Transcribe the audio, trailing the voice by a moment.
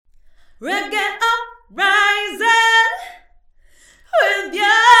Reggae Uprising with your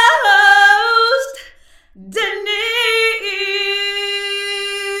host, Daniil.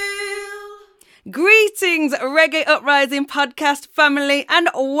 Greetings, Reggae Uprising podcast family, and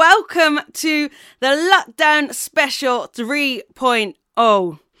welcome to the Lockdown Special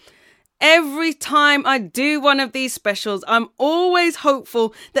 3.0. Every time I do one of these specials, I'm always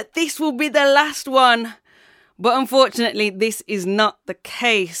hopeful that this will be the last one. But unfortunately, this is not the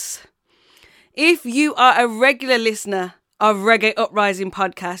case. If you are a regular listener of Reggae Uprising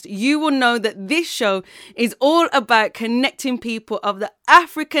podcast, you will know that this show is all about connecting people of the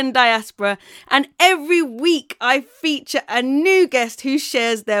African diaspora, and every week I feature a new guest who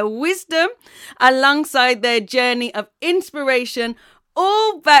shares their wisdom alongside their journey of inspiration,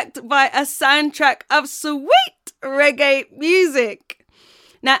 all backed by a soundtrack of sweet reggae music.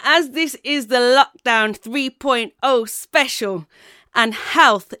 Now, as this is the Lockdown 3.0 special, and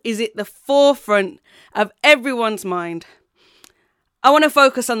health is at the forefront of everyone's mind, I want to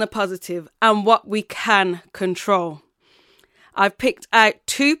focus on the positive and what we can control. I've picked out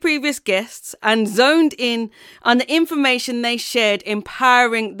two previous guests and zoned in on the information they shared,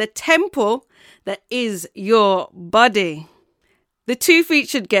 empowering the temple that is your body. The two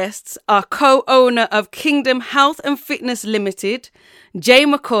featured guests are co-owner of Kingdom Health and Fitness Limited, Jay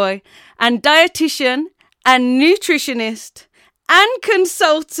McCoy, and dietitian and nutritionist and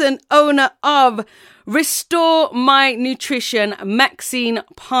consultant owner of Restore My Nutrition, Maxine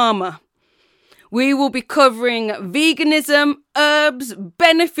Palmer. We will be covering veganism, herbs,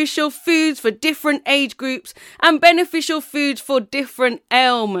 beneficial foods for different age groups, and beneficial foods for different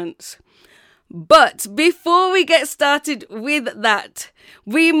ailments. But before we get started with that,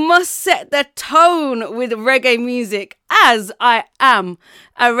 we must set the tone with reggae music, as I am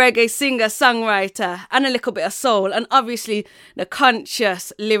a reggae singer, songwriter, and a little bit of soul, and obviously the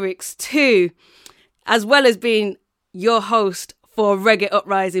conscious lyrics too, as well as being your host for Reggae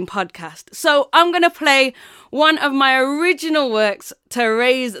Uprising podcast. So I'm going to play one of my original works to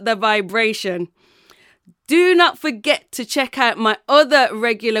raise the vibration. Do not forget to check out my other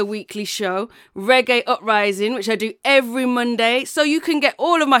regular weekly show, Reggae Uprising, which I do every Monday. So you can get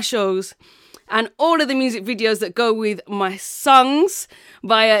all of my shows and all of the music videos that go with my songs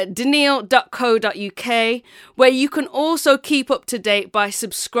via daniil.co.uk, where you can also keep up to date by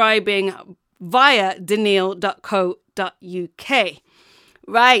subscribing via daniil.co.uk.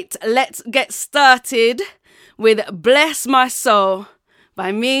 Right, let's get started with Bless My Soul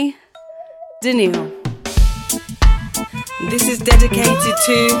by me, Daniil. This is dedicated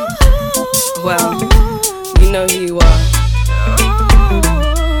to, well, you know who you are.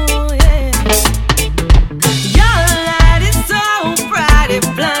 Your light is so bright, it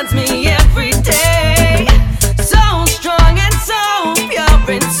blinds me every day. So strong and so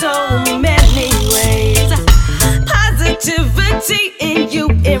pure in so many ways. Positivity in you,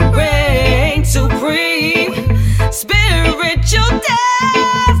 it reigns supreme. Spiritual destiny.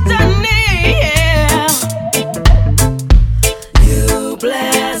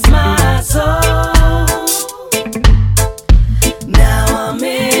 Bless my soul. Now I'm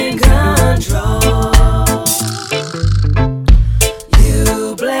in control.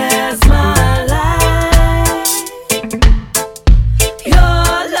 You bless my life.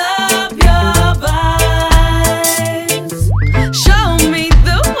 Your love, your vibes. Show me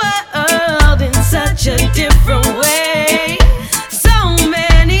the world in such a different way. So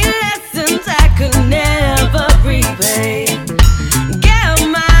many lessons I could never repay.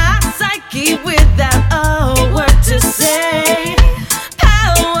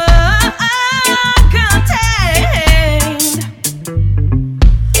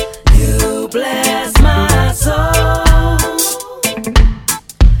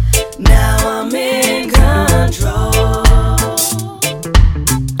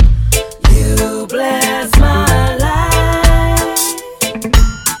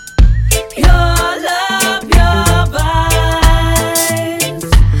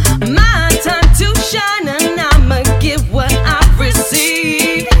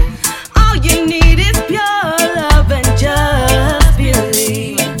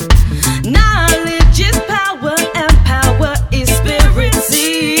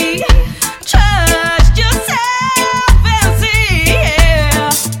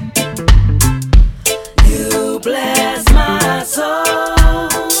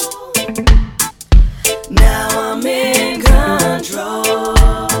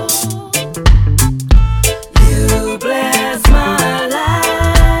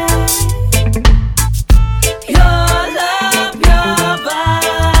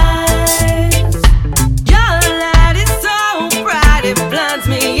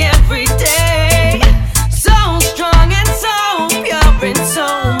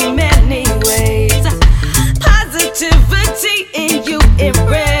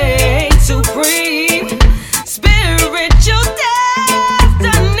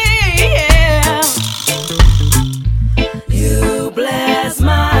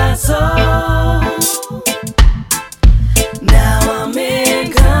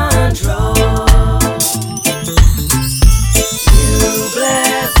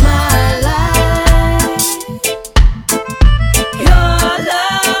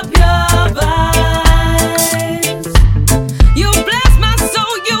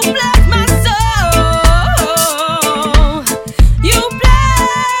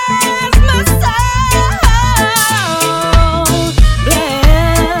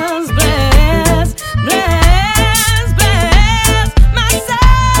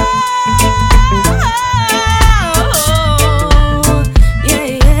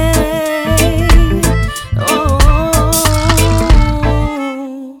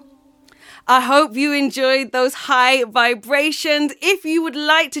 I hope you enjoyed those high vibrations. If you would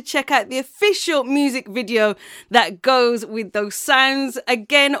like to check out the official music video that goes with those sounds,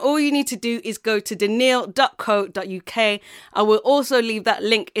 again, all you need to do is go to danielle.co.uk. I will also leave that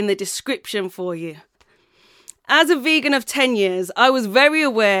link in the description for you. As a vegan of 10 years, I was very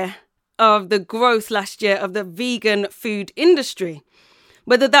aware of the growth last year of the vegan food industry.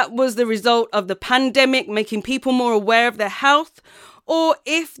 Whether that was the result of the pandemic making people more aware of their health, or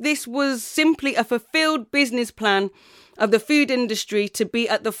if this was simply a fulfilled business plan of the food industry to be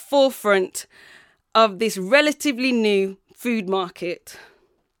at the forefront of this relatively new food market.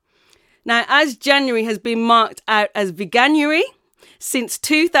 Now, as January has been marked out as Veganuary since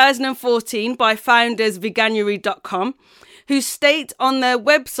 2014 by founders veganuary.com, who state on their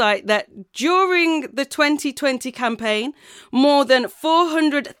website that during the 2020 campaign, more than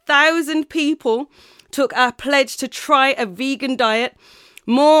 400,000 people took our pledge to try a vegan diet.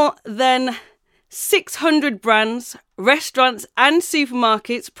 More than 600 brands, restaurants and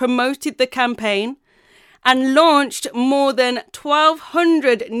supermarkets promoted the campaign and launched more than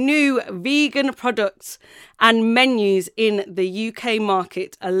 1,200 new vegan products and menus in the UK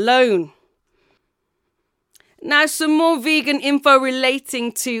market alone. Now, some more vegan info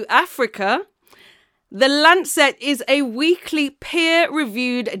relating to Africa. The Lancet is a weekly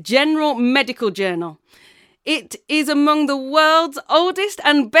peer-reviewed general medical journal. It is among the world's oldest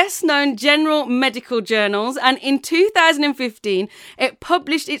and best-known general medical journals, and in 2015, it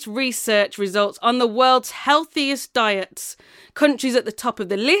published its research results on the world's healthiest diets. Countries at the top of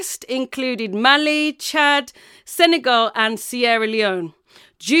the list included Mali, Chad, Senegal, and Sierra Leone,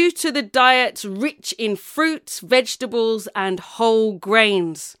 due to the diets rich in fruits, vegetables, and whole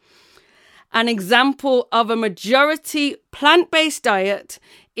grains. An example of a majority plant-based diet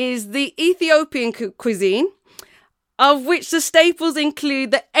is the Ethiopian cuisine, of which the staples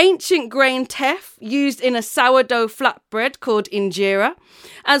include the ancient grain teff used in a sourdough flatbread called injera,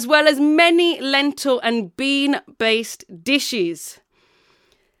 as well as many lentil and bean-based dishes.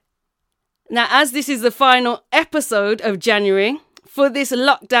 Now, as this is the final episode of January, for this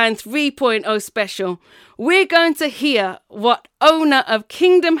Lockdown 3.0 special, we're going to hear what owner of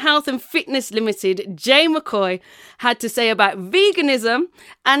Kingdom Health and Fitness Limited, Jay McCoy, had to say about veganism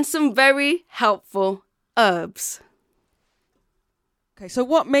and some very helpful herbs. Okay, so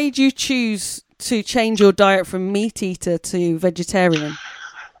what made you choose to change your diet from meat eater to vegetarian?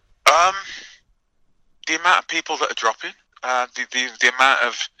 The amount of people that are dropping, the amount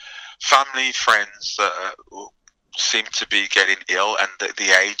of family, friends that seem to be getting ill, and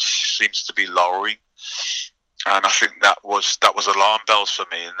the age seems to be lowering, and I think that was alarm bells for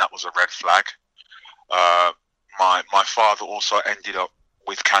me, and that was a red flag. My father also ended up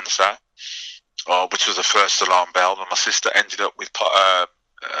with cancer, which was the first alarm bell, and my sister ended up with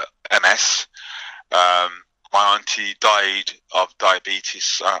MS. My auntie died of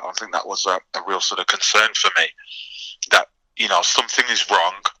diabetes. I think that was a real sort of concern for me, that something is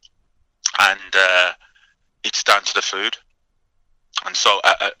wrong, and it's down to the food, and so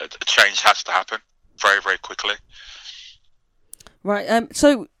a change has to happen very, very quickly. Right.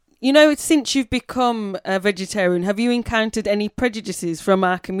 So, since you've become a vegetarian, have you encountered any prejudices from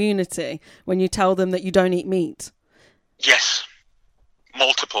our community when you tell them that you don't eat meat? Yes,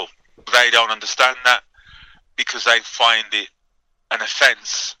 multiple. They don't understand that because they find it an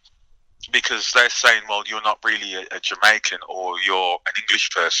offence, because they're saying, well, you're not really a Jamaican, or you're an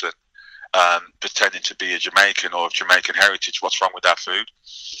English person pretending to be a Jamaican or of Jamaican heritage. What's wrong with that food?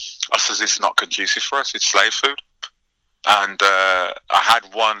 I says, it's not conducive for us. It's slave food. And I had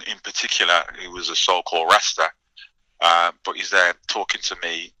one in particular who was a so-called Rasta, but he's there talking to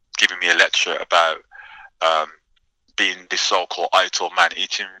me, giving me a lecture about being this so-called idle man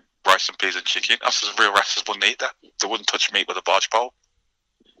eating rice and peas and chicken. I says, real Rastas wouldn't eat that. They wouldn't touch meat with a barge pole.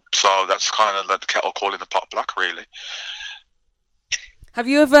 So that's kind of like the kettle calling the pot black, really. Have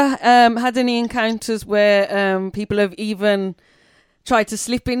you ever had any encounters where people have even tried to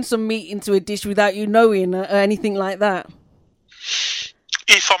slip in some meat into a dish without you knowing, or anything like that?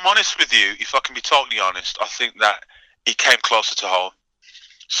 If I'm honest with you, if I can be totally honest, I think that it came closer to home.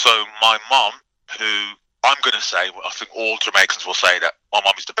 So my mom, who I'm going to say, I think all Jamaicans will say that my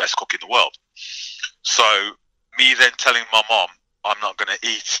mom is the best cook in the world. So me then telling my mom I'm not going to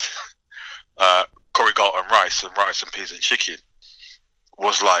eat curry goat and rice and peas and chicken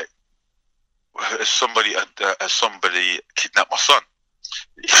was like, has somebody kidnapped my son?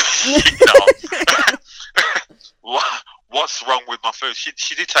 What's wrong with my food?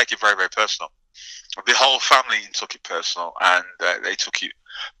 She did take it very, very personal. The whole family took it personal, and they took it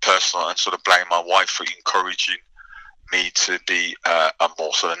personal and sort of blamed my wife for encouraging me to be a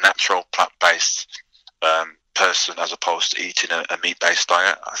more sort of natural plant-based person as opposed to eating a meat-based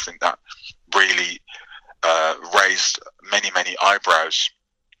diet. I think that really raised many eyebrows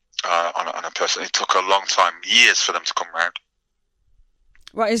on a person. It took a long time, years, for them to come around.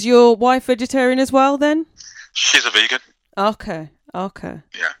 Right, is your wife vegetarian as well then? She's a vegan. Okay.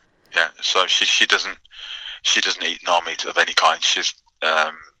 Yeah. So she doesn't eat no meat of any kind. She's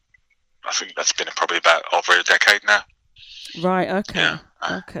I think that's been probably about over a decade now. Right. Okay. Yeah.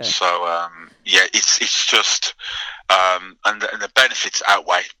 Okay. So it's just and the benefits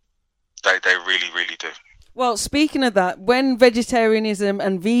outweigh. They really do. Well, speaking of that, when vegetarianism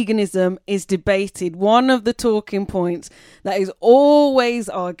and veganism is debated, one of the talking points that is always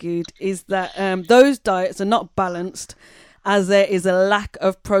argued is that those diets are not balanced, as there is a lack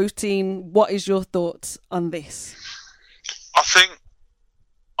of protein. What is your thoughts on this? I think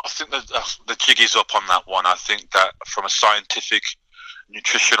that the jig is up on that one. I think that from a scientific,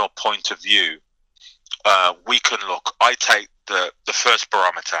 nutritional point of view, we can look. I take the first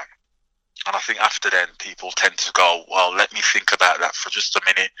barometer. And I think after then, people tend to go, well, let me think about that for just a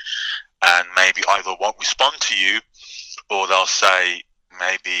minute, and maybe either won't respond to you, or they'll say,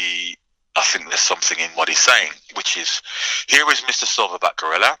 maybe I think there's something in what he's saying, which is, here is Mr. Silverback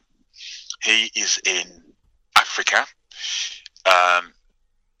Gorilla. He is in Africa. I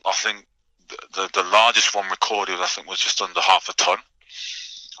think the largest one recorded, I think, was just under half a ton.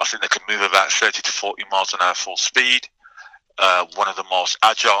 I think they can move about 30 to 40 miles an hour full speed. One of the most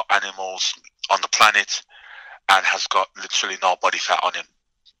agile animals on the planet, and has got literally no body fat on him.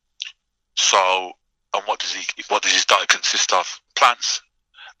 So, and what does his diet consist of? Plants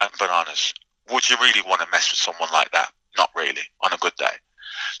and bananas. Would you really want to mess with someone like that? Not really, on a good day.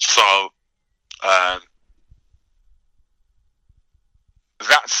 So,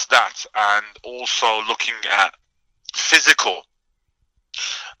 that's that. And also looking at physical.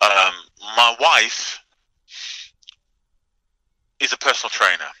 My wife is a personal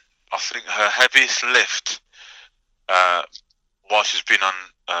trainer. I think her heaviest lift while she's been on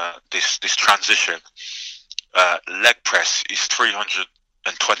this transition, leg press, is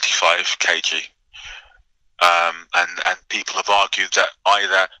 325 kg. And people have argued that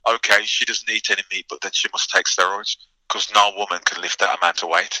either, okay, she doesn't eat any meat, but then she must take steroids, because no woman can lift that amount of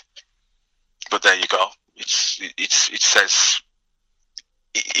weight. But there you go. It says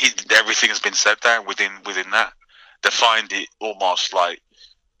everything has been said there within that. They find it almost like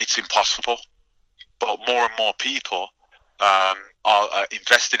it's impossible, but more and more people are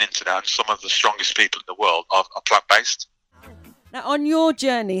investing into that, and some of the strongest people in the world are plant-based. Now, on your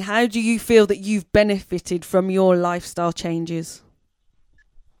journey, how do you feel that you've benefited from your lifestyle changes?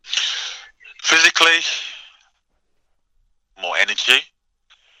 Physically, more energy,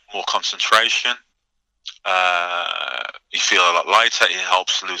 more concentration. You feel a lot lighter. It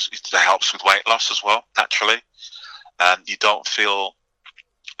helps with weight loss as well, naturally. You don't feel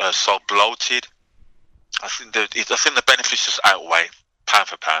so bloated. I think the benefits just outweigh pound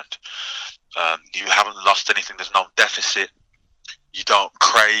for pound. You haven't lost anything. There's no deficit. You don't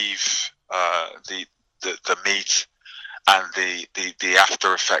crave the meat and the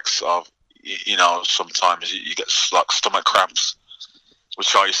after effects of, sometimes you get like stomach cramps,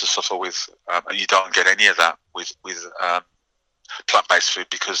 which I used to suffer with. You don't get any of that with plant-based food,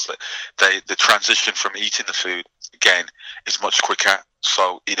 because the transition from eating the food again is much quicker,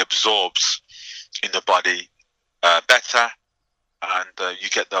 so it absorbs in the body better, and you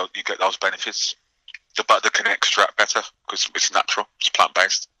get those benefits. The butter can extract better because it's natural, it's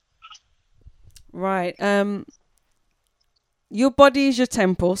plant-based. Right. Your body is your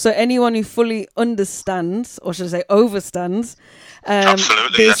temple, so anyone who fully understands, or should I say overstands,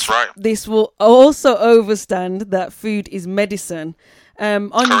 absolutely, that's right. This will also overstand that food is medicine. On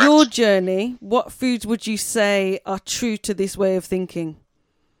Correct. Your journey, what foods would you say are true to this way of thinking?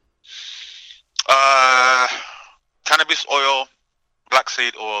 Cannabis oil, black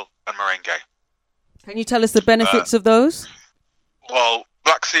seed oil, and moringa. Can you tell us the benefits of those? Well,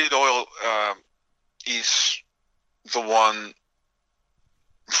 black seed oil is the one,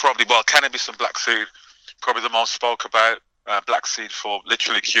 probably, cannabis and black seed, probably the most spoke about. Black seed for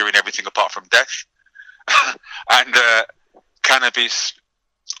literally curing everything apart from death. And cannabis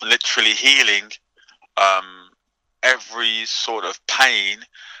literally healing every sort of pain.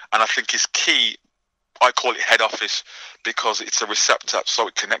 And I think is key. I call it head office because it's a receptor, so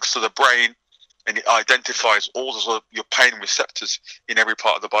it connects to the brain and it identifies all your pain receptors in every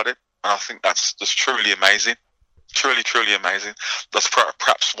part of the body. And I think that's truly amazing. Truly amazing. That's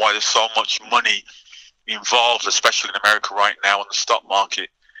perhaps why there's so much money involved, especially in America right now, on the stock market,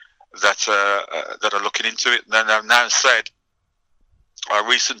 that are looking into it. And then they've now said, a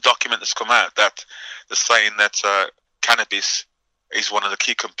recent document that's come out, that they're saying that cannabis is one of the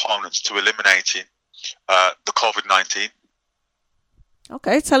key components to eliminating the COVID-19.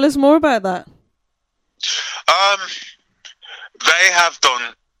 Okay, tell us more about that. They have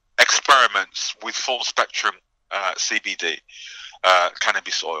done experiments with full spectrum CBD,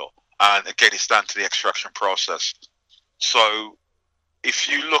 cannabis oil, and again, it's down to the extraction process. So if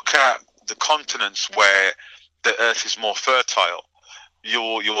you look at the continents where the earth is more fertile, you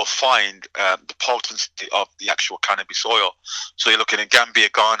will find the potency of the actual cannabis oil. So you're looking at Gambia,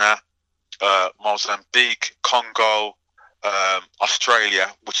 Ghana, Mozambique, Congo,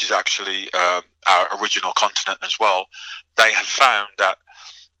 Australia, which is actually our original continent as well. They have found that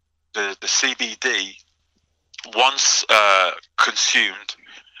the CBD, once consumed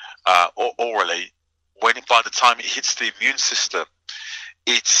orally, by the time it hits the immune system,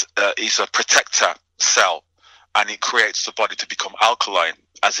 it is a protector cell, and it creates the body to become alkaline,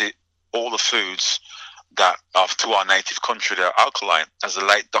 all the foods that are to our native country, they're alkaline. As the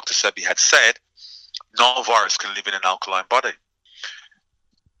late Dr. Sebi had said, no virus can live in an alkaline body.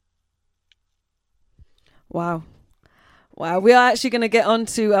 Wow. We are actually going to get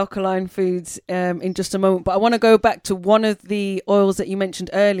onto alkaline foods in just a moment, but I want to go back to one of the oils that you mentioned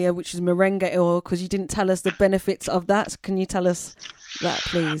earlier, which is moringa oil, because you didn't tell us the benefits of that. Can you tell us that,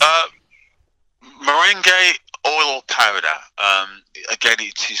 please? Moringa oil powder, again,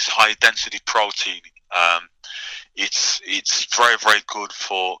 it is high density protein. It's very, very good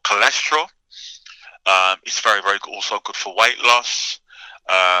for cholesterol. It's very, very good, also good for weight loss.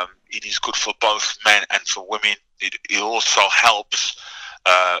 It is good for both men and for women. It also helps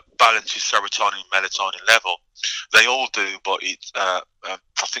balance your serotonin, melatonin level. They all do, but I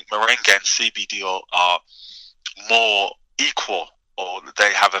think moringa and CBD oil are more equal, or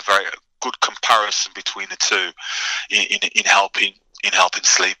they have a very good comparison between the two in helping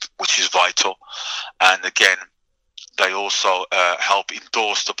sleep, which is vital. And again, they also help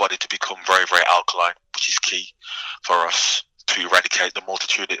endorse the body to become very, very alkaline, which is key for us to eradicate the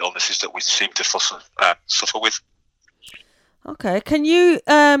multitude of illnesses that we seem to suffer with. Okay, can you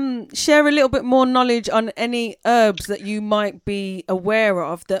share a little bit more knowledge on any herbs that you might be aware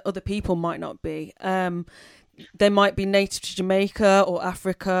of that other people might not be? They might be native to Jamaica or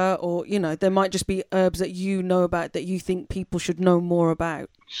Africa, or, there might just be herbs that you know about that you think people should know more about.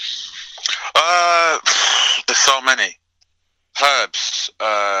 There's so many herbs.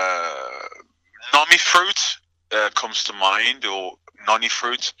 Nami fruit comes to mind, or noni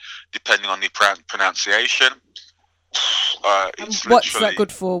fruit, depending on the pronunciation. What's that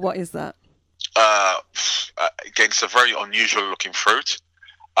good for? What is that? Again, it's a very unusual looking fruit.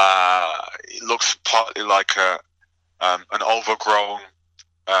 It looks partly like an overgrown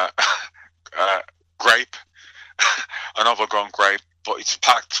grape, but it's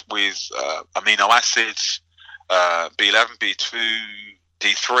packed with amino acids, B11, B2,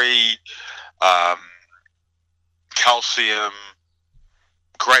 D3, calcium.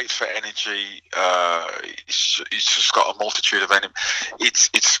 Great for energy. It's just got a multitude of energy.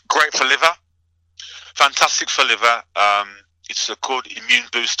 It's great for liver. Fantastic for liver. It's a good immune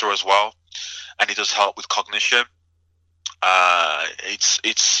booster as well, and it does help with cognition.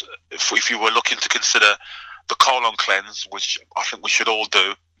 If you were looking to consider the colon cleanse, which I think we should all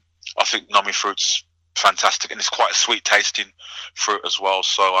do, I think nami fruit's fantastic, and it's quite a sweet tasting fruit as well.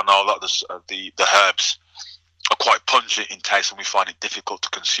 So I know a lot of the herbs are quite pungent in taste, and we find it difficult to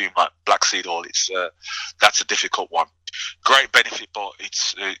consume, like black seed oil. That's a difficult one. Great benefit, but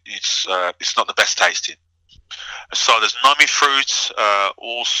it's not the best tasting. So there's nami fruit.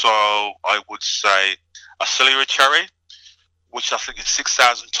 Also, I would say a celery cherry, which I think is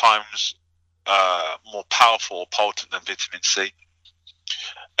 6,000 times more powerful or potent than vitamin C.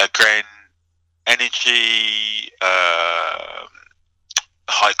 Again, energy,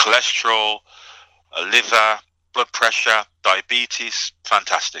 high cholesterol, liver, blood pressure, diabetes,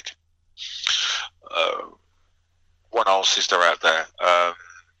 fantastic. What else is there out there?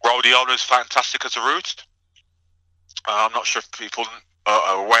 Rhodiola is fantastic as a root. I'm not sure if people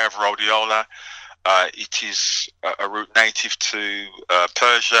are aware of rhodiola. It is a root native to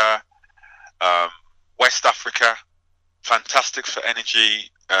Persia, West Africa. Fantastic for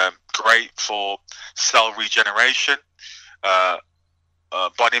energy, great for cell regeneration,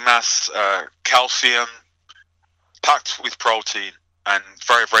 body mass, calcium, packed with protein, and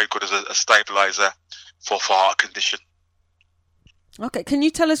very, very good as a stabilizer for heart condition. Okay, can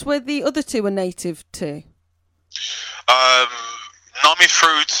you tell us where the other two are native to? Nami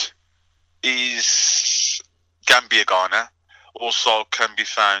fruit is Gambia, Ghana. also can be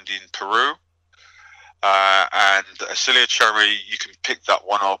found in Peru. And Acelia cherry, you can pick that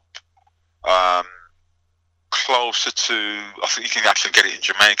one up closer to, I think you can actually get it in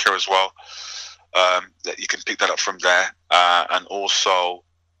Jamaica as well. That you can pick that up from there, and also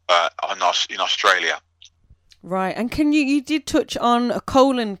in Australia. Right, and you did touch on a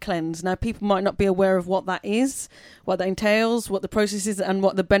colon cleanse. Now, people might not be aware of what that is, what that entails, what the process is, and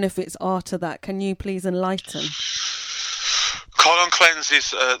what the benefits are to that. Can you please enlighten? Colon cleanse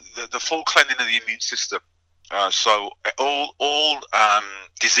is the full cleansing of the immune system. So all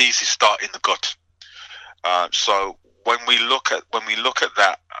diseases start in the gut. So when we look at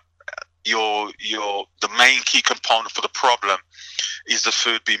that, the main key component for the problem is the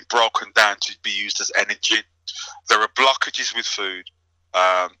food being broken down to be used as energy. There are blockages with food,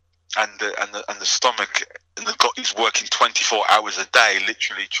 and the stomach and the gut is working 24 hours a day,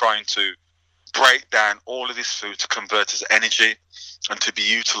 literally trying to break down all of this food to convert as energy and to be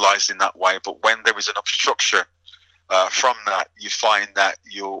utilized in that way. But when there is an obstruction from that, you find that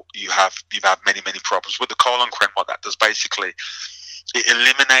you have many problems with the colon cleanse. What that does basically, it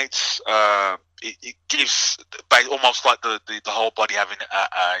eliminates, it gives almost like the whole body having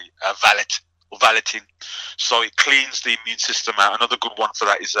a valeting. So it cleans the immune system out. Another good one for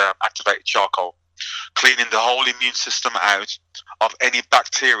that is activated charcoal, cleaning the whole immune system out of any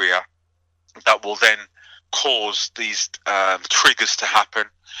bacteria that will then cause these triggers to happen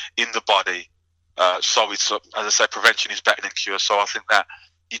in the body. So it's, as I say, prevention is better than cure. So I think that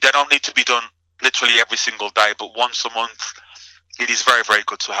they don't need to be done literally every single day, but once a month, it is very, very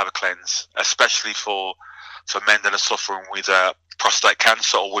good to have a cleanse, especially for men that are suffering with prostate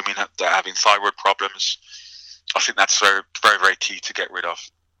cancer or women that are having thyroid problems. I think that's very, very, very key to get rid of.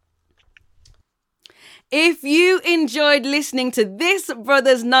 If you enjoyed listening to this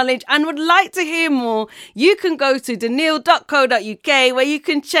Brothers Knowledge and would like to hear more, you can go to daniil.co.uk where you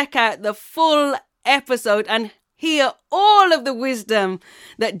can check out the full episode and hear all of the wisdom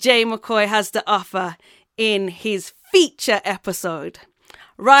that Jay McCoy has to offer in his feature episode.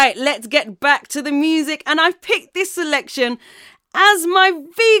 Right, let's get back to the music, and I've picked this selection as my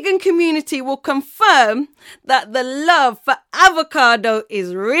vegan community will confirm that the love for avocado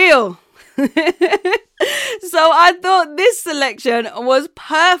is real. So I thought this selection was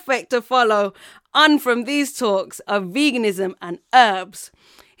perfect to follow on from these talks of veganism and herbs.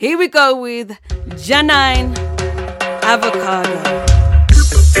 Here we go with Janine Avocado.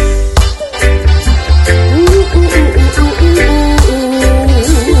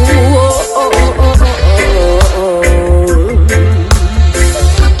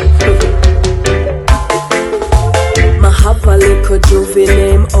 Have a little juvie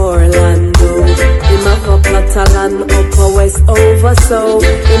named Orlando. Him have a plot of land up a west over so.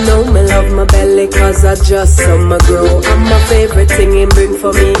 You know me love my belly cause I just summer grow. And my favorite thing him bring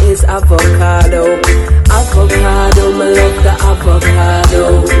for me is avocado. Avocado, me love the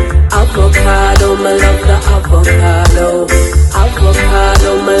avocado. Avocado, me love the avocado.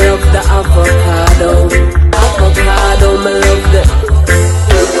 Avocado, me love the avocado. Avocado, me love the.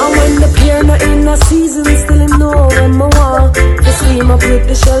 And when the pear not in a season, still him know when me want to steam up with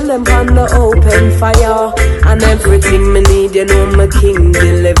the shell them on the open fire. And everything me need, you know my king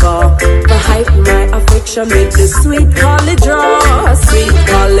deliver. To hype my affection with the sweet college draw. Sweet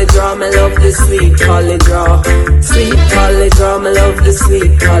college draw, me love the sweet college draw. Sweet college draw, me love the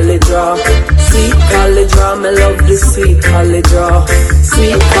sweet college draw. Sweet college draw, me love the sweet college draw.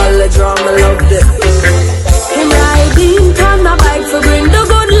 Sweet college draw, me love the. Him riding on a bike to bring the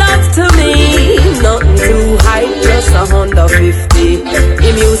good love to me. Nothing too high, just 150.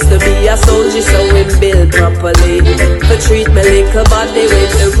 Him used to be a soldier, so him build properly. To treat my little body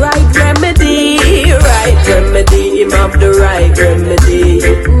with the right remedy. Right remedy, him have the right remedy.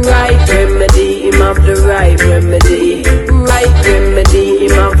 Right remedy, him have the right remedy. Right remedy,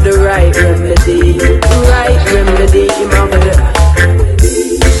 him have the right remedy. Right remedy, him have the.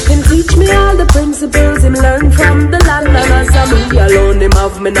 Him teach me all the principles him learn from the land. And as I'm me alone, him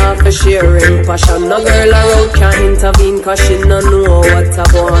have me not for sharing passion. No girl around can intervene cause she no know what I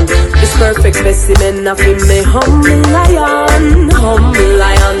want. This perfect specimen of him, me humble lion. Humble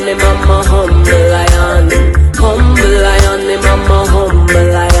lion, him I'm a humble lion. Humble lion, him I'm a humble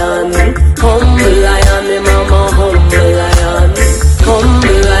lion. Humble lion, him I'm a humble lion.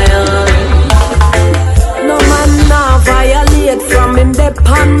 Humble lion. No man now violate from him dep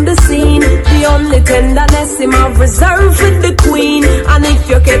on the scene. The only tenderness him have reserved with the queen. And if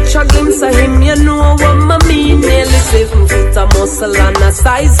you catch a glimpse of him, you know what I mean. Nearly 7 foot of muscle and a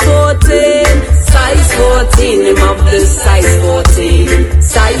size 14. Size 14, him of the size 14.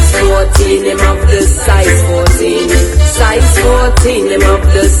 Size 14, him of the size 14. Size 14, him of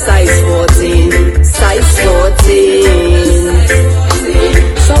the size 14. Size 14.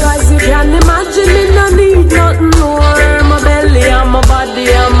 So as you can imagine, me no need nothing more. My belly and my body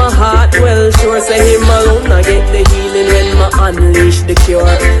and my heart, well sure. Say him alone, I get the healing when I unleash the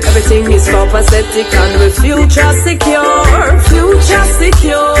cure. Everything is copacetic and with future secure. Future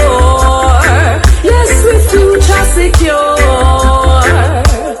secure. Yes, with future secure.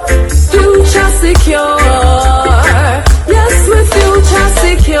 Future secure. Yes, with future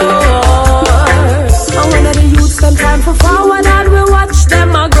secure. And when the youths them time for forward and we watch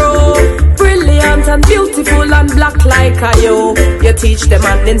them a grow. Brilliant and beautiful and black like a yo. You teach them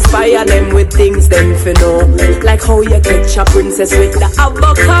and inspire them with things them fi know. Like how you catch a princess with the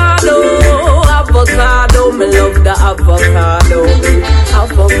avocado. Avocado, me love the avocado.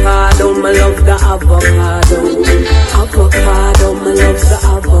 Avocado, me love the avocado. Avocado, me love the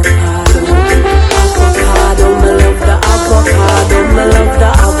avocado. Avocado, me love the avocado. Me love the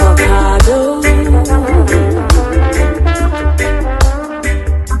avocado.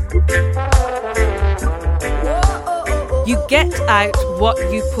 You get out what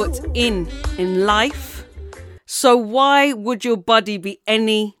you put in life, so why would your body be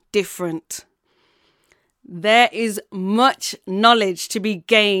any different? There is much knowledge to be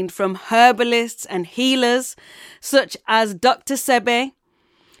gained from herbalists and healers such as Dr. Sebi.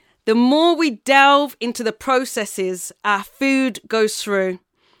 The more we delve into the processes our food goes through,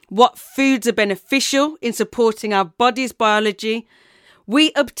 what foods are beneficial in supporting our body's biology,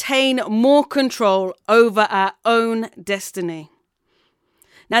 we obtain more control over our own destiny.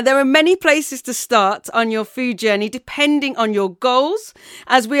 Now, there are many places to start on your food journey depending on your goals,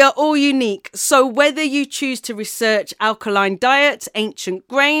 as we are all unique. So whether you choose to research alkaline diets, ancient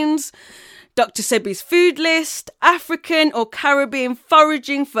grains, Dr. Sebi's food list, African or Caribbean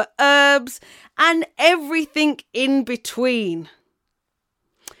foraging for herbs, and everything in between.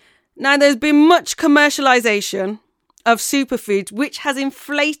 Now, there's been much commercialization of superfoods, which has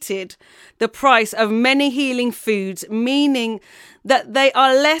inflated the price of many healing foods, meaning that they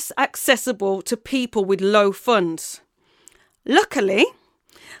are less accessible to people with low funds. Luckily,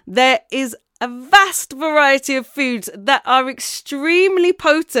 there is a vast variety of foods that are extremely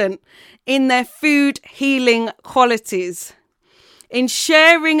potent in their food healing qualities. In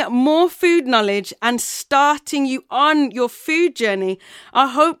sharing more food knowledge and starting you on your food journey, I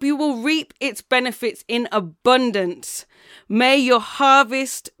hope you will reap its benefits in abundance. May your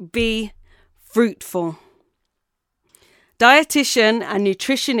harvest be fruitful. Dietitian and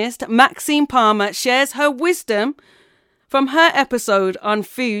nutritionist Maxine Palmer shares her wisdom from her episode on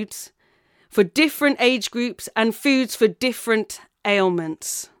foods for different age groups and foods for different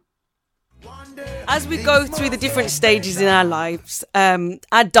ailments. As we go through the different stages in our lives,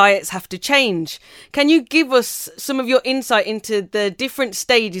 our diets have to change. Can you give us some of your insight into the different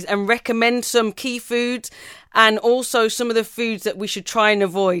stages and recommend some key foods and also some of the foods that we should try and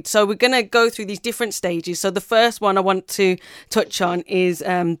avoid? So we're going to go through these different stages. So the first one I want to touch on is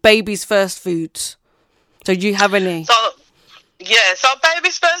baby's first foods. So do you have any? So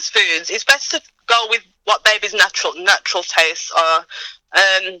baby's first foods, it's best to go with what baby's natural tastes are.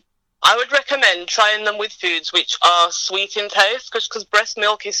 I would recommend trying them with foods which are sweet in taste, because breast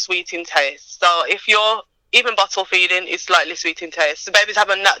milk is sweet in taste. So if you're even bottle feeding, it's slightly sweet in taste. So babies have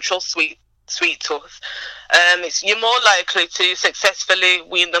a natural sweet tooth. You're more likely to successfully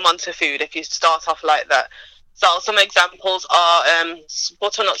wean them onto food if you start off like that. So some examples are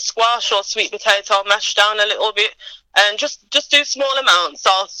butternut squash or sweet potato mashed down a little bit, and just do small amounts.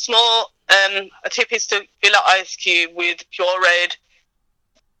 So a tip is to fill an ice cube with pureed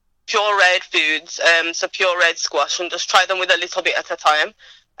foods, so pureed squash, and just try them with a little bit at a time.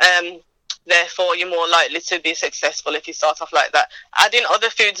 Therefore, you're more likely to be successful if you start off like that. Adding other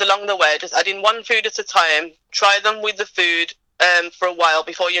foods along the way, just adding one food at a time. Try them with the food for a while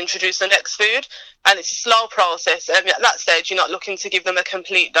before you introduce the next food, and it's a slow process. At that stage, you're not looking to give them a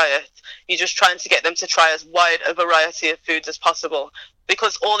complete diet. You're just trying to get them to try as wide a variety of foods as possible,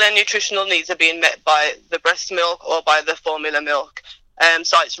 because all their nutritional needs are being met by the breast milk or by the formula milk.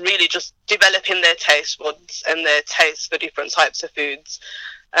 So it's really just developing their taste buds and their taste for different types of foods.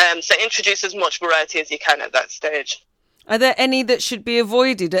 So introduce as much variety as you can at that stage. Are there any that should be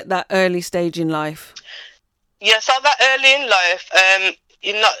avoided at that early stage in life? Yes, so that early in life,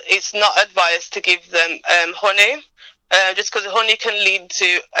 it's not advised to give them honey. just because honey can lead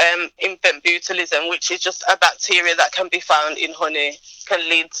to infant botulism, which is just a bacteria that can be found in honey, can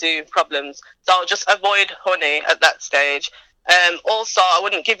lead to problems. So just avoid honey at that stage. Also, I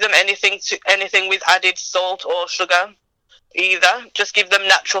wouldn't give them anything with added salt or sugar either. Just give them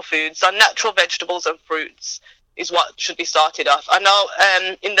natural foods. So natural vegetables and fruits is what should be started off. I know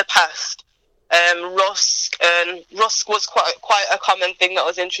in the past, rusk was quite a common thing that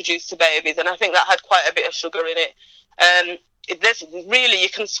was introduced to babies, and I think that had quite a bit of sugar in it. You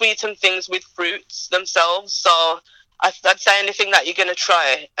can sweeten things with fruits themselves. So I'd say anything that you're going to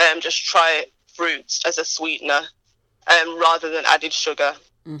try, just try fruits as a sweetener rather than added sugar.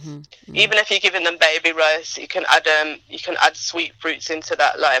 Even if you're giving them baby rice, you can add sweet fruits into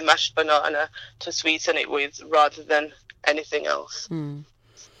that, like a mashed banana, to sweeten it with rather than anything else.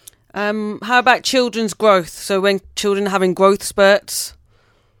 How about children's growth? So when children are having growth spurts?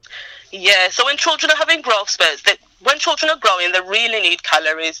 Yeah, so when children are having growth spurts, when children are growing, they really need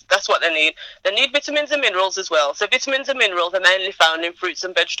calories. That's what they need. They need vitamins and minerals as well. So vitamins and minerals are mainly found in fruits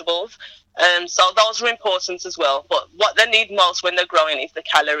and vegetables. So those are important as well. But what they need most when they're growing is the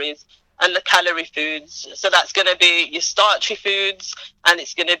calories and the calorie foods. So that's going to be your starchy foods, and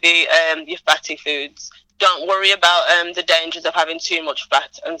it's going to be your fatty foods. Don't worry about the dangers of having too much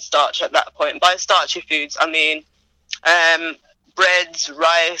fat and starch at that point. By starchy foods, I mean breads,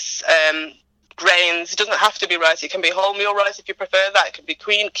 rice, grains. It doesn't have to be rice. It can be wholemeal rice if you prefer that. It could be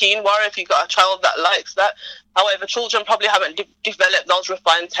quinoa if you've got a child that likes that. However, children probably haven't developed those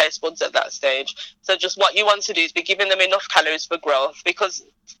refined taste buds at that stage. So just what you want to do is be giving them enough calories for growth, because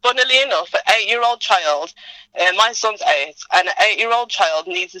funnily enough, an 8-year-old child, my son's 8, and an 8-year-old child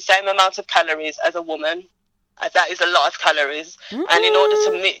needs the same amount of calories as a woman. That is a lot of calories. And in order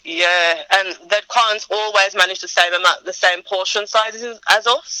to meet, and they can't always manage the same portion sizes as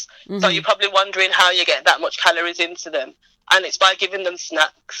us. So you're probably wondering how you get that much calories into them. And it's by giving them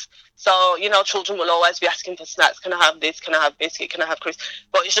snacks. So, children will always be asking for snacks. Can I have this? Can I have biscuit? Can I have crisp?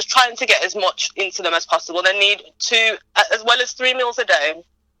 But it's just trying to get as much into them as possible. They need 2, as well as 3 meals a day.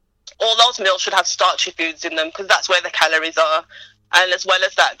 All those meals should have starchy foods in them, because that's where the calories are. And as well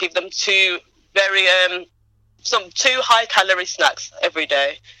as that, give them 2 high calorie snacks every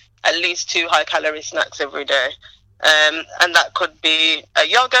day, at least 2 high calorie snacks every day. And that could be a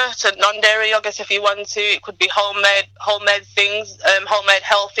yogurt, a non-dairy yogurt if you want to. It could be homemade things, homemade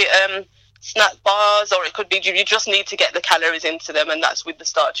healthy snack bars, or it could be you just need to get the calories into them, and that's with the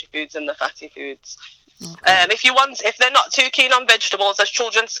starchy foods and the fatty foods. Okay. If they're not too keen on vegetables, as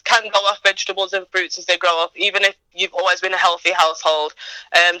children can go off vegetables and fruits as they grow up, even if you've always been a healthy household,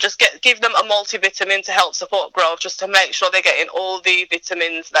 just give them a multivitamin to help support growth, just to make sure they're getting all the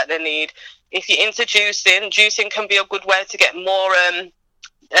vitamins that they need. If you're into juicing can be a good way to get more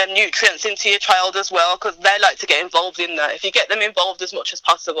nutrients into your child as well, because they like to get involved in that. If you get them involved as much as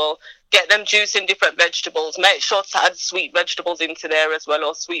possible, get them juicing different vegetables, make sure to add sweet vegetables into there as well,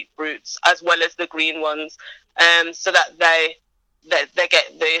 or sweet fruits, as well as the green ones, so that they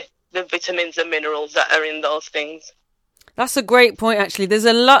get the vitamins and minerals that are in those things. That's a great point, actually. There's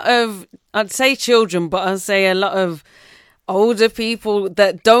a lot of, I'd say children, but I'd say a lot of older people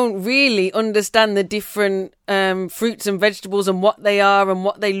that don't really understand the different fruits and vegetables and what they are and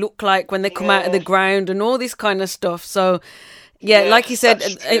what they look like when they come out of the ground and all this kind of stuff. So like you said,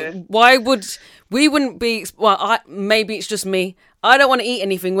 maybe it's just me. I don't want to eat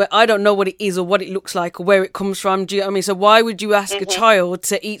anything where I don't know what it is or what it looks like or where it comes from. Do you know what I mean? So why would you ask a child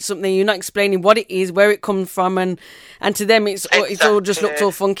to eat something you're not explaining what it is, where it comes from, and to them it's all just looks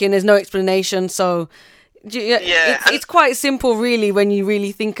all funky and there's no explanation. So it's quite simple, really, when you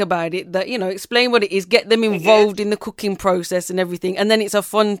really think about it, that, explain what it is, get them involved in the cooking process and everything, and then it's a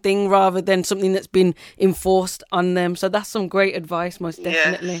fun thing rather than something that's been enforced on them. So that's some great advice, most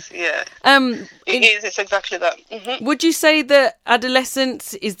definitely. It's exactly that. Would you say that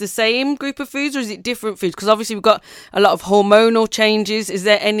adolescence is the same group of foods, or is it different foods? Because obviously we've got a lot of hormonal changes. Is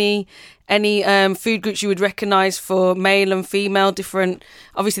there any food groups you would recognise for male and female?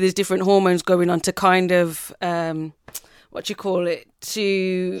 Obviously there's different hormones going on to kind of to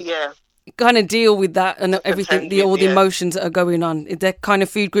kind of deal with that and everything, all the emotions that are going on. Is there kind of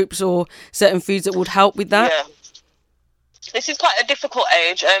food groups or certain foods that would help with that? This is quite a difficult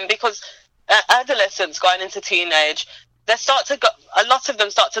age, because adolescents going into teenage, a lot of them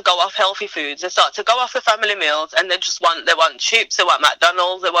start to go off healthy foods. They start to go off the family meals, and they want chips, they want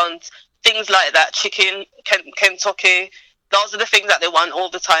McDonald's, they want things like that, chicken, Kentucky. Those are the things that they want all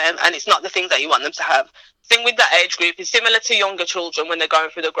the time, and it's not the things that you want them to have. The thing with that age group is similar to younger children when they're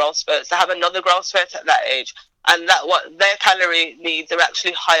going through the growth spurts. They have another growth spurt at that age, and that what their calorie needs are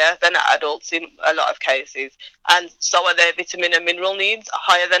actually higher than adults in a lot of cases, and so are their vitamin and mineral needs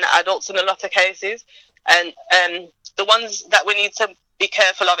higher than adults in a lot of cases. And the ones that we need to be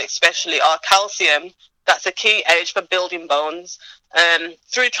careful of especially are calcium. That's a key age for building bones.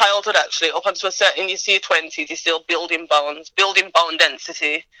 Through childhood, actually, up until a certain, you see your 20s, you're still building bones, building bone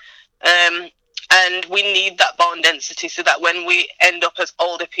density. And we need that bone density so that when we end up as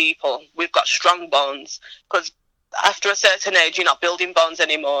older people, we've got strong bones. Because after a certain age, you're not building bones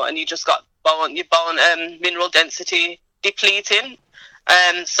anymore, and you just got your bone mineral density depleting.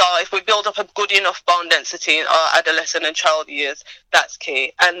 So if we build up a good enough bone density in our adolescent and child years, that's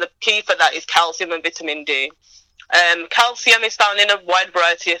key. And the key for that is calcium and vitamin D. Calcium is found in a wide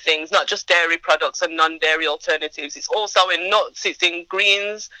variety of things, not just dairy products and non-dairy alternatives. It's also in nuts, it's in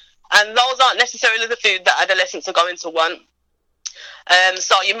greens, and those aren't necessarily the food that adolescents are going to want.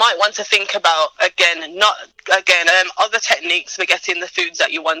 So you might want to think about, other techniques for getting the foods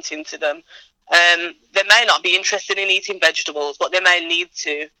that you want into them. They may not be interested in eating vegetables, but they may need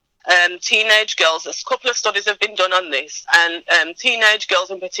to. Teenage girls, a couple of studies have been done on this, and teenage girls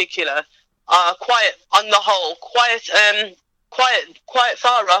in particular are on the whole, quite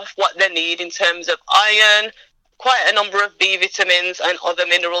far off what they need in terms of iron, quite a number of B vitamins and other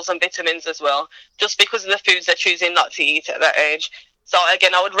minerals and vitamins as well, just because of the foods they're choosing not to eat at that age. So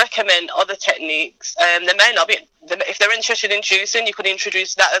again, I would recommend other techniques. They may not be, if they're interested in juicing, you could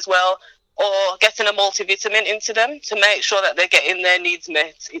introduce that as well, or getting a multivitamin into them to make sure that they're getting their needs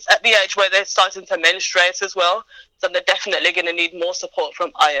met. It's at the age where they're starting to menstruate as well, so they're definitely going to need more support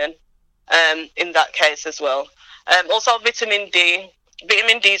from iron in that case as well. Also vitamin D.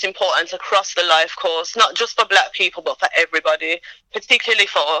 Vitamin D is important across the life course, not just for black people, but for everybody, particularly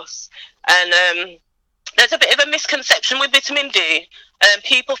for us. And there's a bit of a misconception with vitamin D.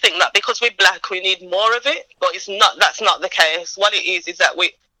 People think that because we're black, we need more of it, but it's not. That's not the case. What it is that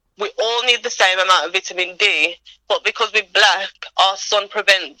we all need the same amount of vitamin D, but because we're black, our sun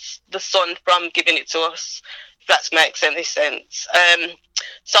prevents the sun from giving it to us, if that makes any sense.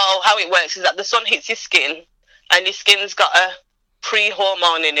 So how it works is that the sun hits your skin, and your skin's got a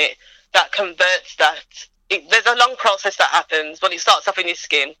pre-hormone in it that converts that. There's a long process that happens, but it starts off in your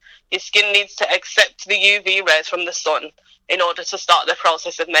skin. Your skin needs to accept the UV rays from the sun in order to start the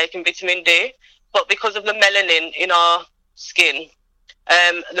process of making vitamin D. But because of the melanin in our skin,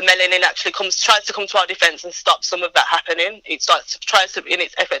 the melanin actually tries to come to our defense and stop some of that happening. It tries to, in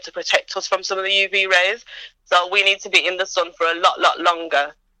its effort to protect us from some of the UV rays. So we need to be in the sun for a lot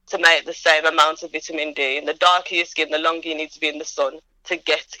longer to make the same amount of vitamin D. And the darker your skin, the longer you need to be in the sun to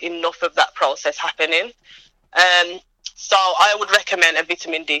get enough of that process happening. So I would recommend a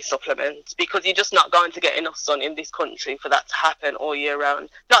vitamin D supplement, because you're just not going to get enough sun in this country for that to happen all year round.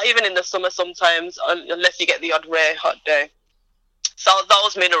 Not even in the summer sometimes, unless you get the odd rare hot day. So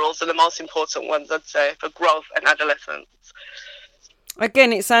those minerals are the most important ones, I'd say, for growth and adolescence.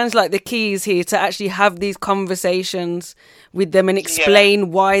 Again, it sounds like the key is here to actually have these conversations with them and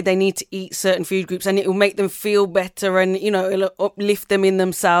explain why they need to eat certain food groups, and it will make them feel better, and, you know, it'll uplift them in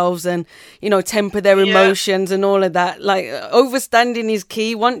themselves, and, you know, temper their emotions and all of that. Like, overstanding is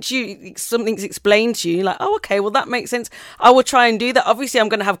key. Once something's explained to you, like, oh, okay, well, that makes sense. I will try and do that. Obviously, I'm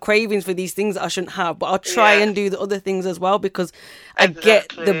going to have cravings for these things that I shouldn't have, but I'll try and do the other things as well, because I get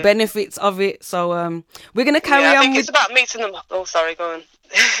the benefits of it. So we're going to carry on. I think it's about meeting them. Oh, sorry, go on.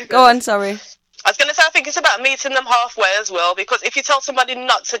 Go on, sorry. I was going to say, I think it's about meeting them halfway as well, because if you tell somebody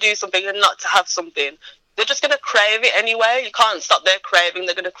not to do something and not to have something, they're just going to crave it anyway. You can't stop their craving.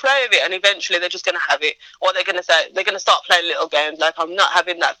 They're going to crave it, and eventually they're just going to have it. Or they're going to start playing little games like, I'm not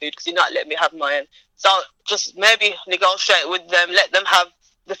having that food because you're not letting me have mine. So just maybe negotiate with them, let them have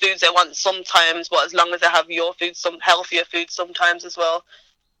the foods they want sometimes, but as long as they have your food, some healthier food sometimes as well.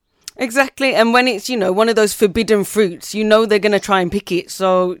 Exactly. And when it's, you know, one of those forbidden fruits, you know they're going to try and pick it.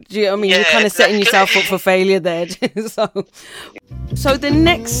 So, do you know what I mean? You're kind of setting yourself up for failure there. So the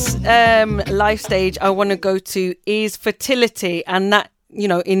next life stage I want to go to is fertility, and that, you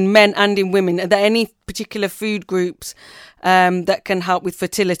know, in men and in women. Are there any particular food groups that can help with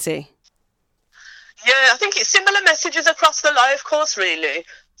fertility? Yeah, I think it's similar messages across the life course, really.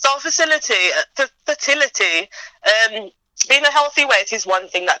 So fertility, being a healthy weight is one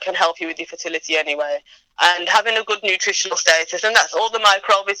thing that can help you with your fertility anyway, and having a good nutritional status, and that's all the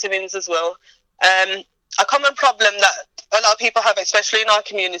microvitamins as well. A common problem that a lot of people have, especially in our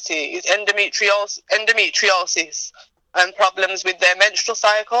community, is endometriosis and problems with their menstrual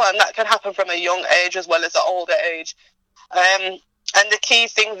cycle, and that can happen from a young age as well as an older age. And the key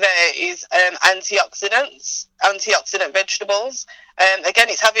thing there is antioxidant vegetables. Again,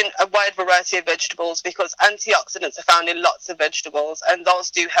 it's having a wide variety of vegetables because antioxidants are found in lots of vegetables, and those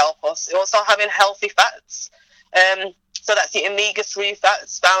do help us. Also having healthy fats. So that's the omega-3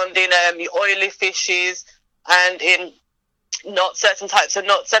 fats found in your oily fishes and in nuts, certain types of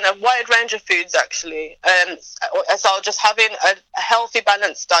nuts, and a wide range of foods, actually. So just having a healthy,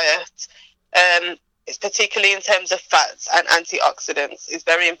 balanced diet, particularly in terms of fats and antioxidants, is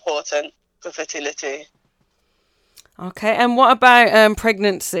very important for fertility. Okay, and what about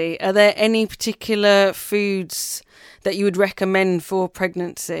pregnancy? Are there any particular foods that you would recommend for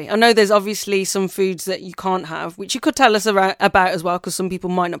pregnancy? I know there's obviously some foods that you can't have, which you could tell us about as well, because some people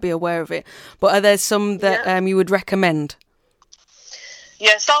might not be aware of it. But are there some that you would recommend?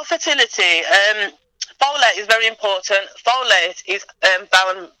 Yeah, so fertility, folate is very important. Folate is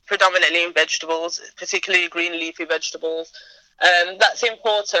found predominantly in vegetables, particularly green leafy vegetables. That's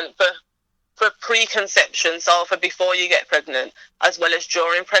important for preconception, so for before you get pregnant, as well as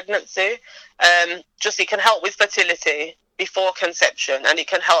during pregnancy. Just it can help with fertility before conception, and it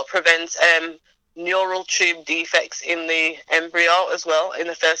can help prevent neural tube defects in the embryo as well in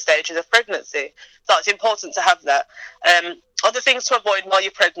the first stages of pregnancy. So it's important to have that. Other things to avoid while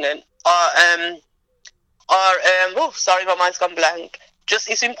you're pregnant are sorry, my mind's gone blank. Just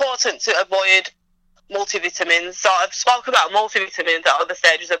it's important to avoid multivitamins. So I've spoken about multivitamins at other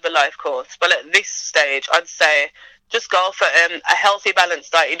stages of the life course, but at this stage, I'd say just go for a healthy,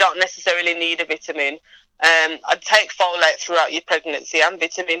 balanced diet. You don't necessarily need a vitamin. I'd take folate throughout your pregnancy and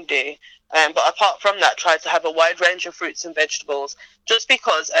vitamin D. But apart from that, try to have a wide range of fruits and vegetables, just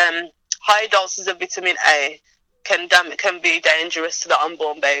because high doses of vitamin A can be dangerous to the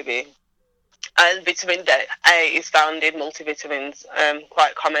unborn baby. And vitamin A is found in multivitamins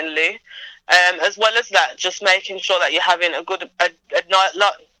quite commonly. As well as that, just making sure that you're having a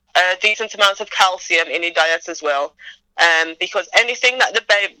decent amount of calcium in your diet as well. Because anything that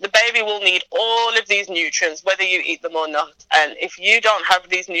the baby will need all of these nutrients, whether you eat them or not. And if you don't have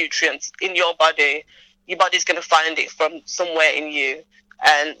these nutrients in your body's going to find it from somewhere in you.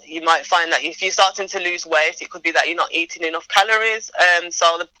 And you might find that if you're starting to lose weight, it could be that you're not eating enough calories.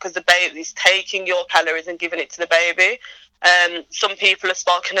 Because the baby is taking your calories and giving it to the baby. Some people have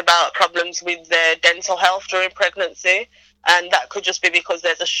spoken about problems with their dental health during pregnancy, and that could just be because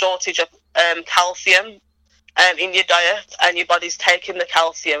there's a shortage of calcium in your diet, and your body's taking the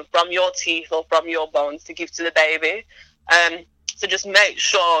calcium from your teeth or from your bones to give to the baby. So just make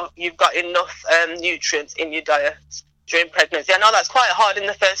sure you've got enough nutrients in your diet during pregnancy. I know that's quite hard in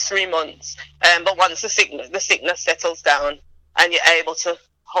the first 3 months, but once the sickness settles down and you're able to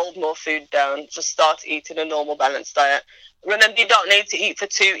hold more food down, just start eating a normal balanced diet. Remember, you don't need to eat for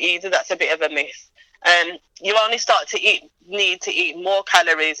two either. That's a bit of a myth. You only start to need to eat more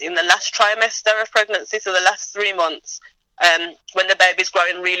calories in the last trimester of pregnancy, so the last 3 months, when the baby's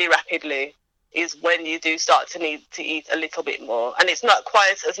growing really rapidly, is when you do start to need to eat a little bit more. And it's not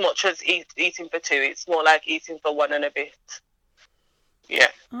quite as much as eating for two. It's more like eating for one and a bit. Yeah.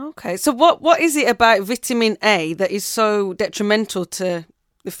 Okay. So what is it about vitamin A that is so detrimental to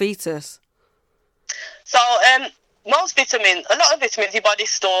the fetus? So a lot of vitamins your body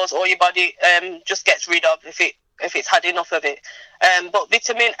stores or your body just gets rid of if it's had enough of it. But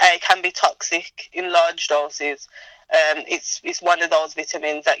vitamin A can be toxic in large doses. It's one of those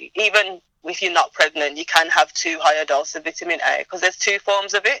vitamins that even if you're not pregnant, you can have too high a dose of vitamin A, because there's two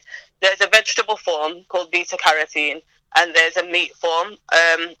forms of it. There's a vegetable form called beta-carotene, and there's a meat form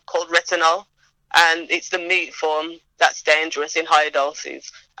called retinol, and it's the meat form that's dangerous in higher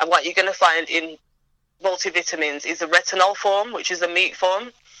doses. And what you're going to find in multivitamins is the retinol form, which is the meat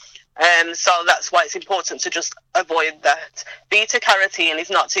form. So that's why it's important to just avoid that. Beta-carotene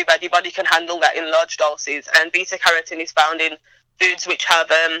is not too bad. Your body can handle that in large doses. And beta-carotene is found in foods which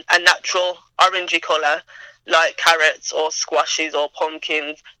have a natural orangey colour, like carrots or squashes or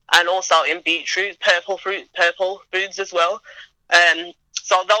pumpkins, and also in beetroot, purple foods as well.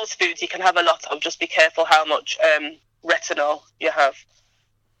 So those foods you can have a lot of. Just be careful how much retinol you have.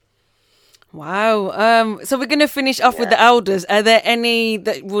 Wow. So we're going to finish off with the elders. Are there any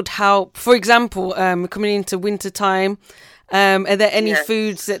that would help? For example, coming into winter time, are there any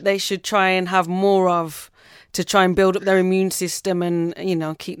foods that they should try and have more of to try and build up their immune system and,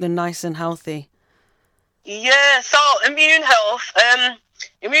 keep them nice and healthy? Yeah, so immune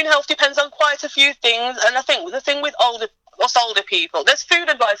health depends on quite a few things. And I think the thing with older people, there's food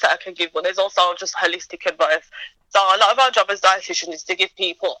advice that I can give, but there's also just holistic advice. So a lot of our job as dietitians is to give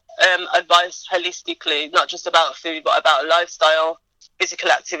people advice holistically, not just about food, but about lifestyle,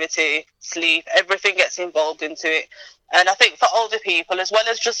 physical activity, sleep. Everything gets involved into it. And I think for older people, as well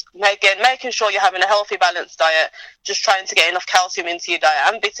as just making sure you're having a healthy, balanced diet, just trying to get enough calcium into your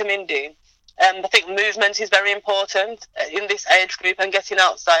diet and vitamin D. I think movement is very important in this age group, and getting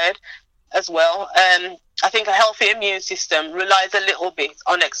outside as well. I think a healthy immune system relies a little bit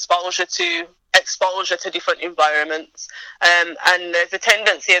on exposure to different environments. And there's a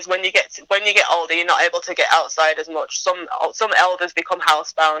tendency as when you get older, you're not able to get outside as much. Some elders become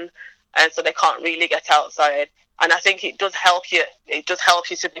housebound, and so they can't really get outside. And I think it does help you. It does help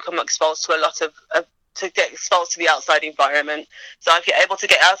you to become exposed to a lot of to get exposed to the outside environment. So if you're able to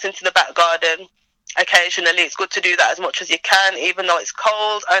get out into the back garden occasionally, it's good to do that as much as you can, even though it's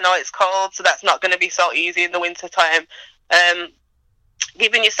cold. I know it's cold, so that's not going to be so easy in the winter time.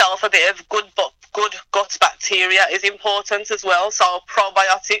 Giving yourself a bit of good gut bacteria is important as well. So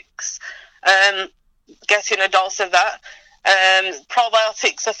probiotics, getting a dose of that.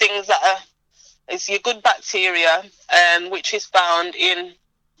 Probiotics are things that is your good bacteria, which is found in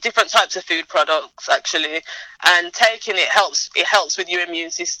different types of food products actually, and taking it helps with your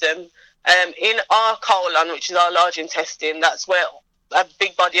immune system. In our colon, which is our large intestine, that's where a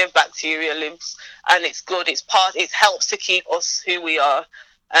big body of bacteria lives, and it's good. It helps to keep us who we are,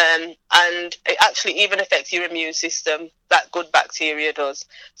 and it actually even affects your immune system. That good bacteria does.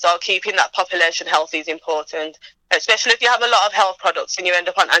 So keeping that population healthy is important, especially if you have a lot of health products and you end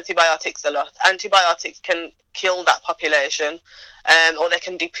up on antibiotics a lot. Antibiotics can kill that population, or they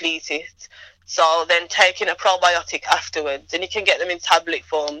can deplete it. So then taking a probiotic afterwards, and you can get them in tablet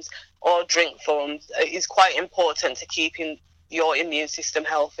forms or drink forms, is quite important to keeping your immune system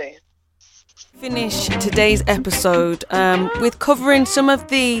healthy. Finish today's episode with covering some of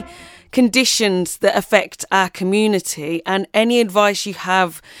the conditions that affect our community, and any advice you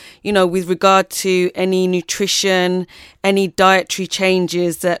have, with regard to any nutrition, any dietary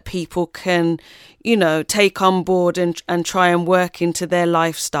changes that people can, take on board and try and work into their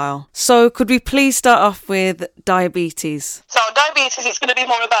lifestyle. So could we please start off with diabetes? So diabetes, it's going to be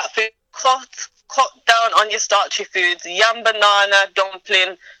more about food. Cut down on your starchy foods. Yam, banana,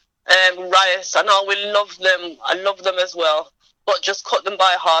 dumpling, rice. I know we love them. I love them as well. But just cut them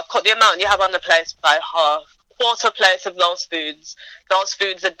by half. Cut the amount you have on the plate by half. Quarter plate of those foods. Those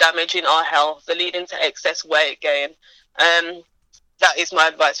foods are damaging our health. They're leading to excess weight gain. That is my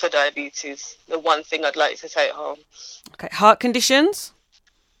advice for diabetes. The one thing I'd like to take home. Okay, heart conditions?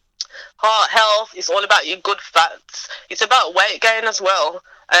 Heart health is all about your good fats. It's about weight gain as well.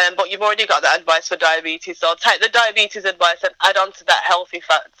 But you've already got that advice for diabetes. So take the diabetes advice and add on to that healthy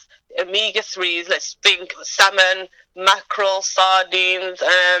fats. Omega-3s, let's think salmon, mackerel, sardines,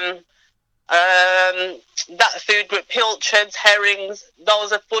 that food group, pilchards, herrings,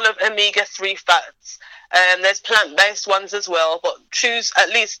 those are full of omega-3 fats. There's plant-based ones as well, but choose at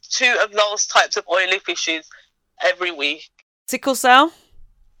least 2 of those types of oily fishes every week. Sickle cell?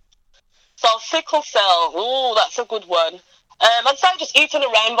 So sickle cell, that's a good one. I'd say just eating a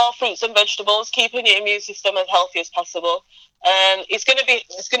rainbow of fruits and vegetables, keeping your immune system as healthy as possible.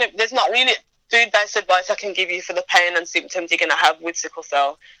 There's not really food-based advice I can give you for the pain and symptoms you're going to have with sickle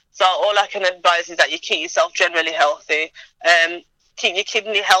cell. So all I can advise is that you keep yourself generally healthy. Keep your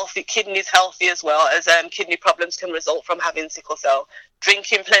kidneys healthy as well, as kidney problems can result from having sickle cell.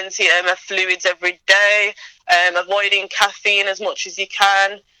 Drinking plenty of fluids every day, avoiding caffeine as much as you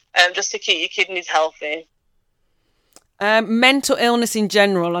can, just to keep your kidneys healthy. Mental illness in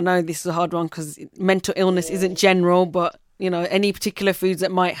general. I know this is a hard one because mental illness isn't general, but any particular foods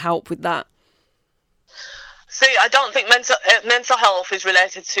that might help with that. See, I don't think mental health is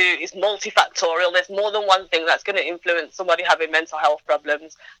related to, it's multifactorial. There's more than one thing that's going to influence somebody having mental health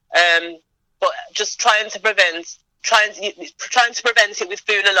problems. But just trying to prevent it with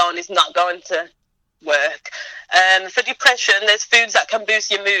food alone is not going to work. For depression, there's foods that can boost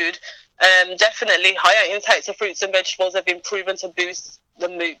your mood. Definitely higher intakes of fruits and vegetables have been proven to boost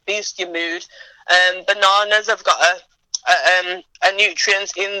your mood. Bananas have got a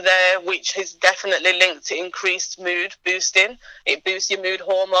nutrient in there which is definitely linked to increased mood boosting. It boosts your mood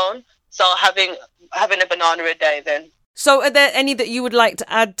hormone. So having a banana a day then. So are there any that you would like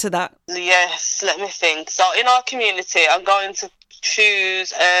to add to that? Yes, let me think. So in our community, I'm going to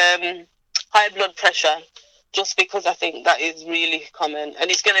choose high blood pressure, just because I think that is really common,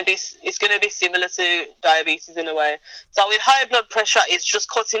 and it's going to be similar to diabetes in a way. So with high blood pressure, it's just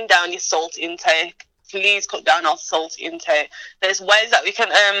cutting down your salt intake. Please cut down our salt intake. There's ways that we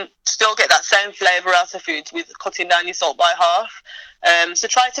can still get that same flavour out of foods with cutting down your salt by half. So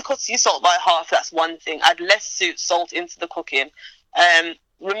try to cut your salt by half. That's one thing. Add less salt into the cooking.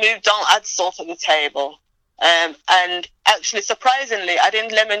 Don't add salt at the table. And actually, surprisingly, adding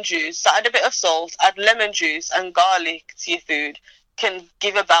lemon juice, so add a bit of salt, add lemon juice and garlic to your food can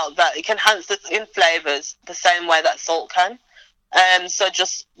give about that. It can enhance it in flavours the same way that salt can. So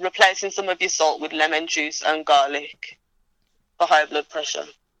just replacing some of your salt with lemon juice and garlic for high blood pressure.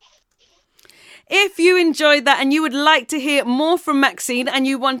 If you enjoyed that and you would like to hear more from Maxine and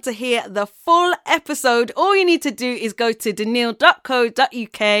you want to hear the full episode, all you need to do is go to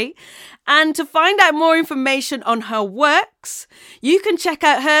danielle.co.uk, and to find out more information on her works, you can check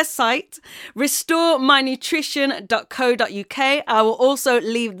out her site, restoremynutrition.co.uk. I will also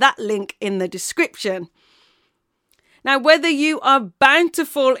leave that link in the description. Now, whether you are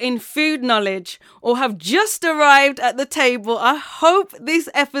bountiful in food knowledge or have just arrived at the table, I hope this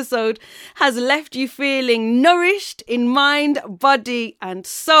episode has left you feeling nourished in mind, body and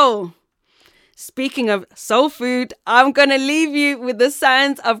soul. Speaking of soul food, I'm going to leave you with the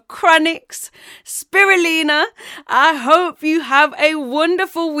sounds of Chronixx, Spirulina. I hope you have a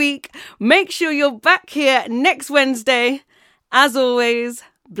wonderful week. Make sure you're back here next Wednesday. As always,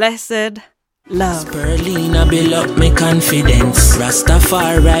 blessed love. Spirulina build up my confidence.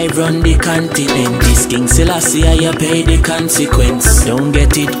 Rastafari run the continent. This King Selassie, I pay the consequence. Don't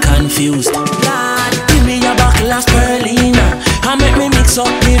get it confused. Lord, give me a buckle of Spirulina. I make me mix up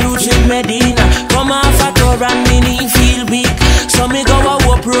the roots with Medina. Come off a tour and me knee feel weak. So me go a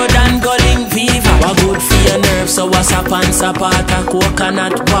up road and go link fever. What good for your nerves, so what's up and sapata.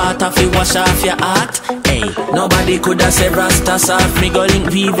 Coconut water fi wash off your heart. Hey, nobody coulda said Rasta soft. Me go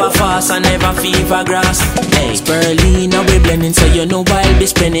link fever fast and never fever grass. Hey, Spirulina we blending, so you know I'll be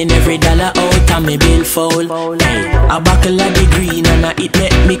spending every dollar out and me bill foul. Hey, a buckle of the green and it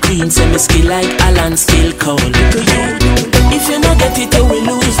make me clean. Say me skill like Alan still cold. If you not get it, you will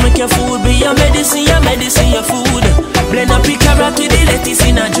lose. Make your food be your medicine, your food. Blend up the carrot with the lettuce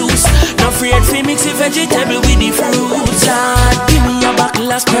in a juice. Not afraid fi mix the vegetable with the fruits. Lord, give me a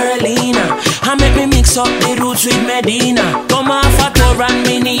buckle of Spirulina. And make me mix up the roots with Medina. Come off a tour and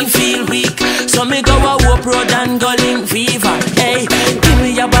me knee feel weak. So me go a up road and go link fever. Hey, give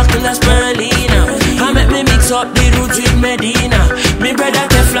me a buckle of Spirulina. And make me mix up the roots with Medina. Me brother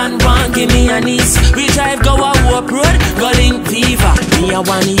Teflon want give me a niece. We drive go a up road, go link fever. Me I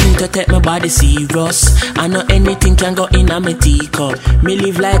want you to take my body serious. I know anything can go in a me teacup. Me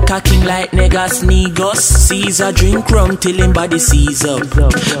live like a king like Negas Negos. Caesar drink rum till him body seize up.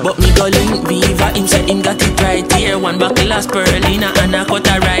 But me go link fever. Him said him got it right here. One buckle of Spirulina and a cut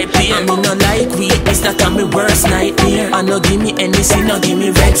a ripe here. And me no like weakness, that a me worst nightmare. And no give me anything, no give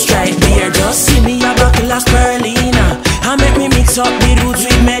me red stripe beer. Just see me a buckle of Spirulina. And make me mix up the roots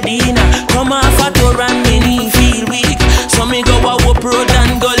with Medina. Come off a tour and me knee feel weak. So me go a up road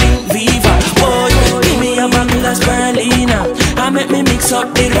and go link viva. Boy, give me a buckle of Spirulina. And make me mix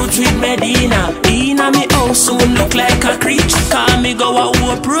up the roots with Medina. Inna me house soon look like a creature. Call me go a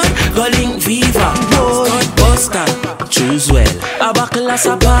up road, go link viva. Boy, Buster, choose well. A buckle of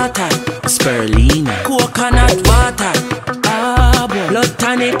Zapata, Spirulina, coconut water, blood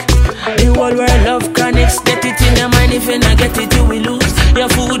tonic. The whole world love Chronixx. Get it in your mind, if you not get it you will lose. Your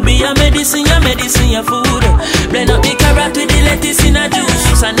food be your medicine, your food. Blend up the carrot with the lettuce in a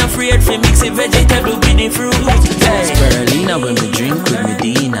juice. And afraid for mix the vegetable with the fruit. Hey. Spirulina when we drink with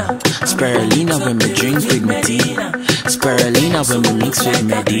Medina. Spirulina when we drink with Medina. Spirulina when we mix with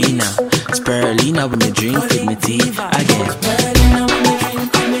Medina. Spirulina when we drink with Medina. Again.